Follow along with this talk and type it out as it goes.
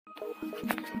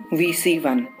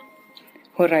VC1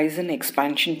 Horizon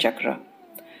Expansion Chakra.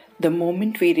 The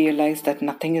moment we realize that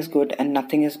nothing is good and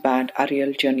nothing is bad, our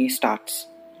real journey starts.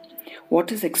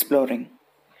 What is exploring?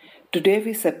 Today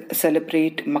we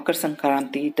celebrate Makar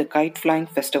Sankranti, the kite flying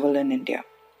festival in India.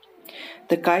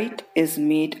 The kite is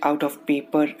made out of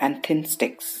paper and thin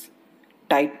sticks,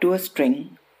 tied to a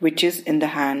string which is in the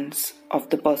hands of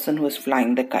the person who is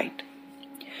flying the kite.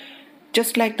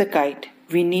 Just like the kite,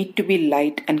 we need to be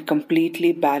light and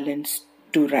completely balanced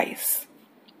to rise.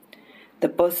 The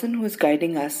person who is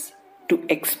guiding us to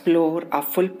explore our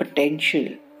full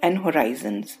potential and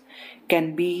horizons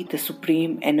can be the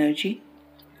supreme energy,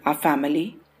 our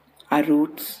family, our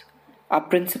roots, our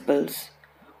principles,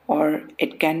 or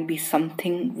it can be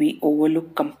something we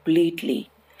overlook completely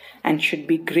and should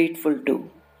be grateful to,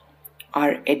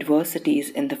 our adversities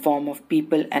in the form of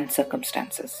people and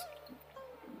circumstances.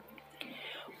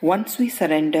 Once we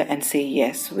surrender and say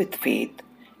yes with faith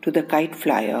to the kite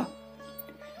flyer,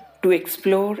 to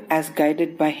explore as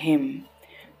guided by him,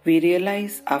 we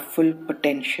realize our full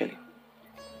potential.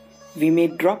 We may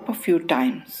drop a few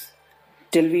times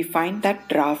till we find that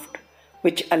draft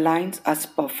which aligns us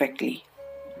perfectly.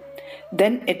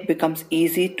 Then it becomes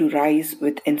easy to rise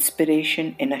with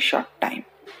inspiration in a short time.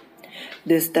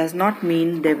 This does not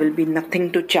mean there will be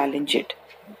nothing to challenge it.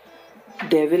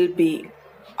 There will be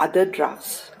other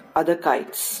drafts, other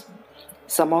kites.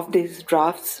 Some of these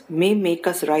drafts may make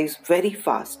us rise very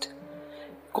fast,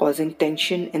 causing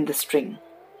tension in the string.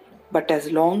 But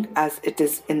as long as it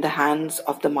is in the hands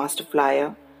of the master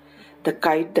flyer, the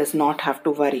kite does not have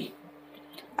to worry,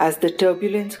 as the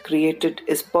turbulence created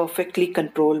is perfectly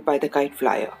controlled by the kite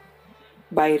flyer.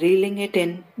 By reeling it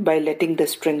in, by letting the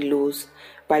string loose,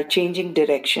 by changing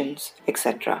directions,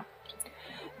 etc.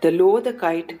 The lower the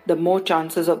kite, the more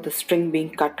chances of the string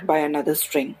being cut by another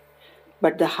string.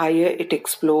 But the higher it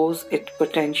explores its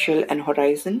potential and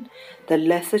horizon, the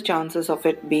lesser chances of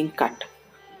it being cut.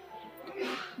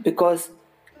 Because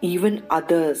even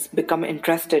others become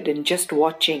interested in just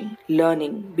watching,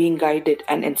 learning, being guided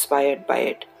and inspired by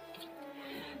it.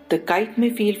 The kite may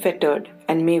feel fettered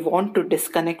and may want to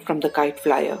disconnect from the kite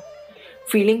flyer,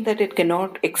 feeling that it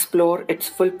cannot explore its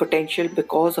full potential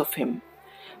because of him.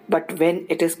 But when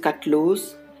it is cut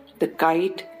loose, the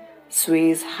kite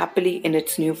sways happily in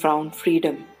its newfound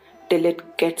freedom till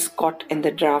it gets caught in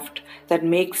the draft that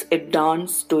makes it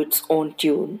dance to its own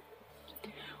tune.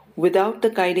 Without the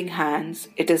guiding hands,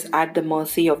 it is at the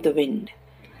mercy of the wind,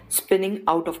 spinning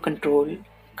out of control,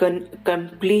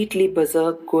 completely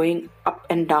berserk, going up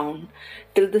and down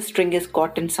till the string is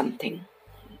caught in something.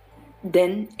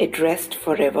 Then it rests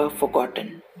forever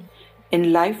forgotten.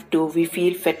 In life too, we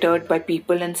feel fettered by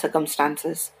people and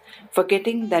circumstances,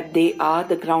 forgetting that they are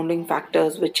the grounding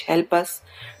factors which help us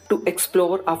to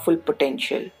explore our full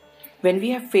potential. When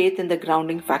we have faith in the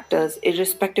grounding factors,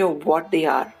 irrespective of what they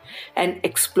are, and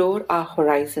explore our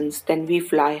horizons, then we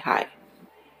fly high.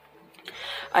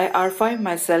 I archive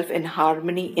myself in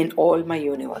harmony in all my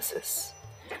universes.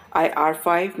 I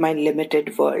archive my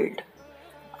limited world.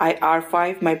 I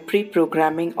archive my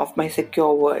pre-programming of my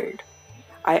secure world.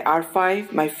 I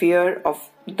archive my fear of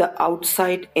the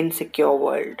outside insecure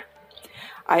world.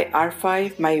 I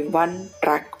archive my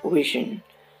one-track vision.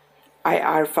 I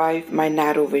archive my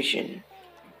narrow vision.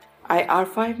 I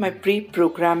archive my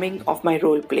pre-programming of my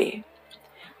role play.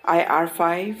 I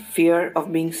archive fear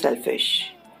of being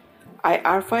selfish. I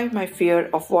archive my fear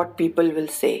of what people will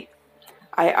say.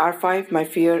 I archive my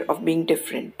fear of being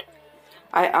different.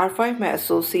 I archive my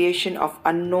association of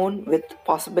unknown with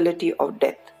possibility of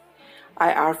death.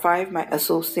 I archive my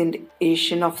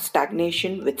association of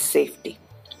stagnation with safety.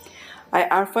 I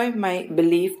archive my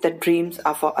belief that dreams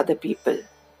are for other people.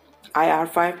 I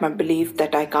archive my belief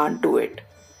that I can't do it.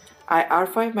 I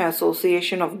archive my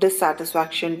association of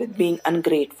dissatisfaction with being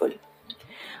ungrateful.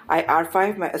 I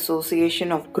archive my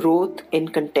association of growth in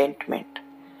contentment.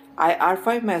 I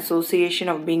archive my association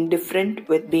of being different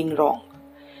with being wrong.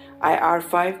 I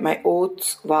archive my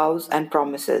oaths, vows, and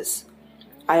promises.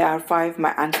 I archive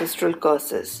my ancestral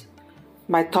curses.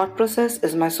 My thought process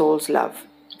is my soul's love.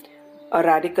 A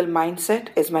radical mindset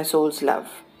is my soul's love.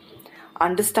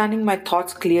 Understanding my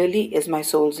thoughts clearly is my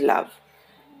soul's love.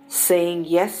 Saying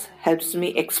yes helps me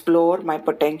explore my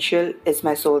potential is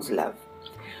my soul's love.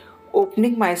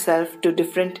 Opening myself to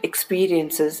different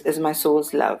experiences is my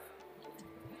soul's love.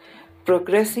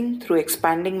 Progressing through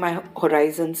expanding my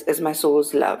horizons is my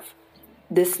soul's love.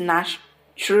 This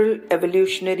natural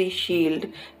evolutionary shield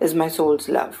is my soul's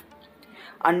love.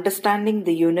 Understanding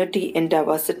the unity in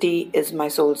diversity is my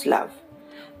soul's love.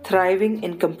 Thriving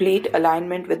in complete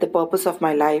alignment with the purpose of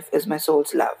my life is my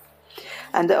soul's love.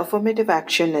 And the affirmative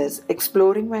action is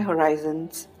exploring my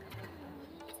horizons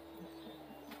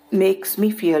makes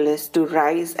me fearless to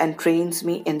rise and trains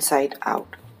me inside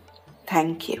out.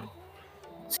 Thank you.